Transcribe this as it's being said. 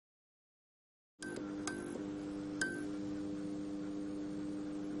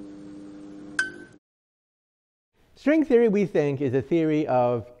String theory, we think, is a theory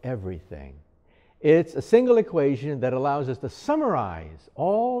of everything. It's a single equation that allows us to summarize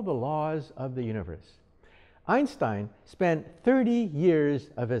all the laws of the universe. Einstein spent 30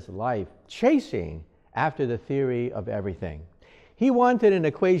 years of his life chasing after the theory of everything. He wanted an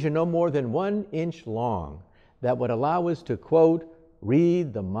equation no more than 1 inch long that would allow us to, quote,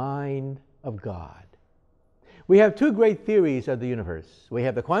 read the mind of God. We have two great theories of the universe. We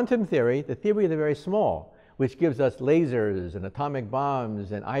have the quantum theory, the theory of the very small, which gives us lasers and atomic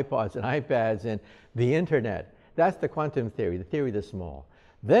bombs and iPods and iPads and the internet. That's the quantum theory, the theory of the small.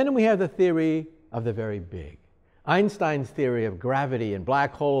 Then we have the theory of the very big. Einstein's theory of gravity and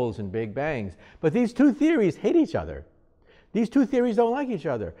black holes and big bangs. But these two theories hate each other. These two theories don't like each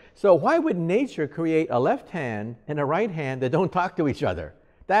other. So why would nature create a left hand and a right hand that don't talk to each other?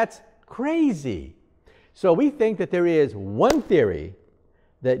 That's crazy. So we think that there is one theory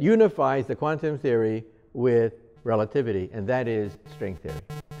that unifies the quantum theory with relativity, and that is string theory.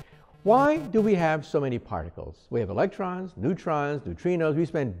 Why do we have so many particles? We have electrons, neutrons, neutrinos. We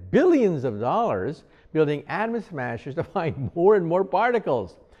spend billions of dollars building atom smashers to find more and more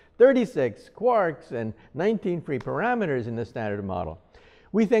particles. 36 quarks and 19 free parameters in the standard model.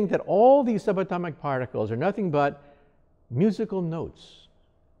 We think that all these subatomic particles are nothing but musical notes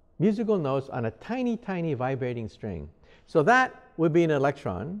on a tiny, tiny vibrating string. So that would be an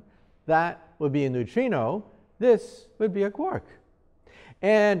electron, that would be a neutrino, this would be a quark.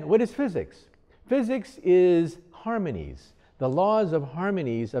 And what is physics? Physics is harmonies, the laws of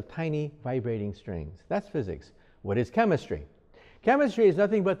harmonies of tiny vibrating strings. That's physics. What is chemistry? Chemistry is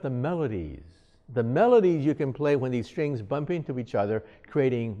nothing but the melodies you can play when these strings bump into each other,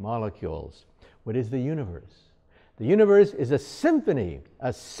 creating molecules. What is the universe? The universe is a symphony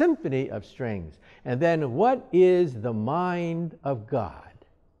of strings. And then what is the mind of God?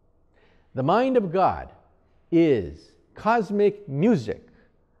 The mind of God is cosmic music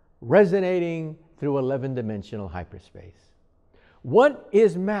resonating through 11-dimensional hyperspace. What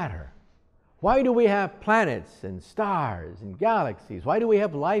is matter? Why do we have planets and stars and galaxies? Why do we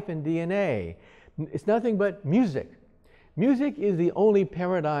have life and DNA? It's nothing but music. Music is the only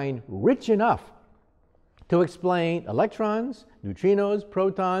paradigm rich enough to explain electrons, neutrinos,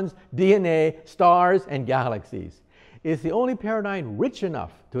 protons, DNA, stars, and galaxies. It's the only paradigm rich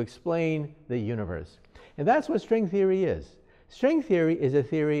enough to explain the universe. And that's what string theory is. String theory is a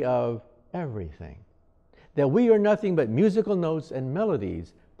theory of everything. That we are nothing but musical notes and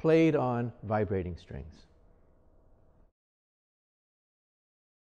melodies played on vibrating strings.